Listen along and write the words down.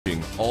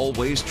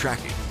always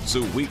tracking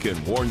so we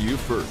can warn you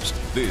first.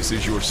 This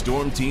is your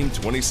Storm Team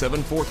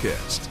 27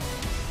 forecast.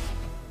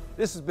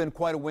 This has been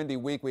quite a windy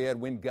week. We had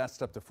wind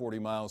gusts up to 40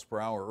 miles per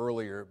hour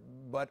earlier,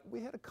 but we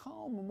had a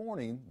calm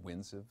morning.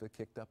 Winds have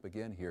kicked up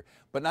again here,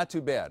 but not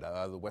too bad.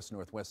 The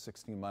west-northwest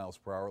 16 miles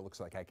per hour. Looks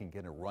like I can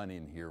get a run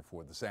in here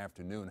for this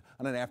afternoon,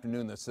 on an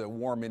afternoon that's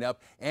warming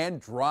up and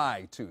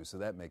dry too, so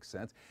that makes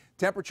sense.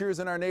 Temperatures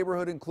in our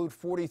neighborhood include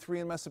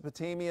 43 in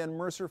Mesopotamia and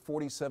Mercer,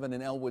 47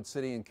 in Elwood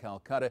City and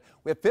Calcutta.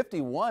 We have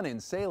 51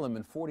 in Salem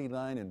and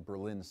 49 in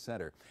Berlin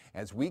Center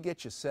as we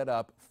get you set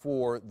up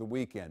for the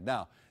weekend.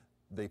 Now,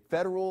 the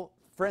federal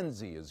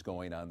frenzy is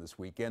going on this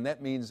weekend.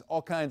 That means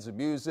all kinds of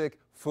music,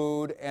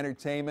 food,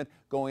 entertainment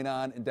going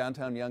on in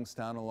downtown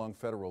Youngstown along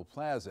Federal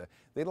Plaza.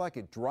 They'd like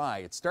it dry.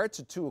 It starts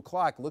at 2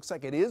 o'clock. Looks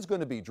like it is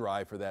going to be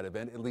dry for that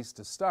event, at least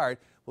to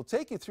start. We'll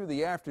take you through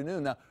the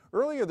afternoon. Now,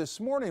 earlier this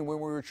morning when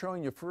we were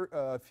showing you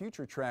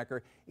Future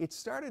Tracker, it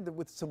started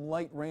with some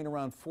light rain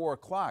around 4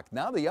 o'clock.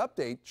 Now the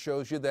update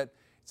shows you that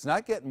it's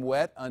not getting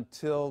wet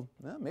until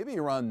maybe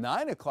around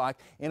 9 o'clock,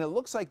 and it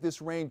looks like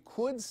this rain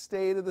could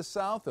stay to the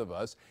south of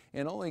us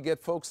and only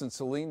get folks in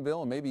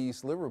Salineville and maybe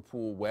East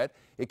Liverpool wet.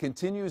 It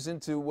continues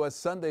into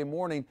Sunday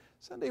morning.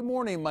 Sunday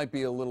morning might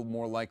be a little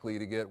more likely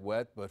to get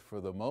wet, but for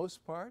the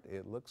most part,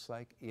 it looks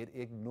like it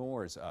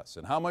ignores us.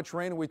 And how much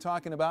rain are we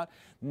talking about?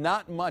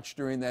 Not much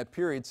during that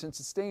period.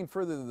 Since it's staying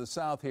further to the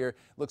south here,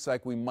 looks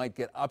like we might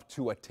get up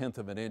to 1/10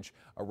 of an inch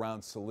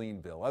around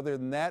Salineville. Other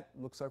than that,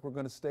 looks like we're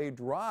going to stay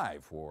dry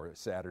for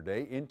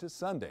Saturday into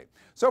Sunday.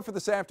 So for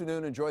this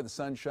afternoon, enjoy the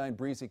sunshine,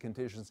 breezy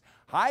conditions.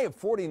 High of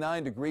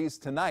 49 degrees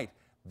tonight.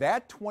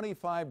 That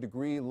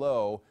 25-degree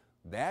low,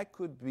 that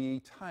could be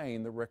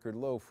tying the record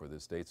low for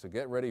this date. So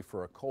get ready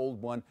for a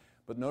cold one.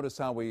 But notice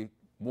how we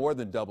more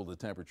than doubled the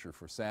temperature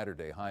for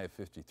Saturday, high of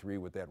 53,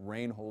 with that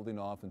rain holding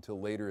off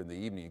until later in the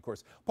evening. Of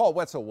course, Paul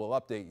Wetzel will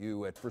update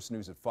you at First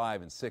News at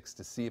 5 and 6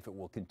 to see if it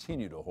will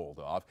continue to hold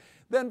off.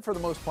 Then, for the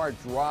most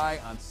part, dry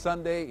on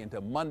Sunday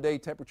into Monday.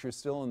 Temperatures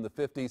still in the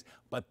 50s.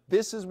 But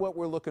this is what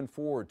we're looking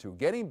forward to,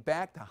 getting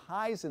back to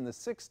highs in the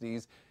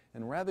 60s,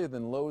 and rather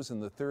than lows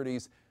in the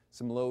 30s,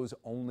 some lows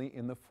only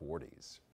in the 40s.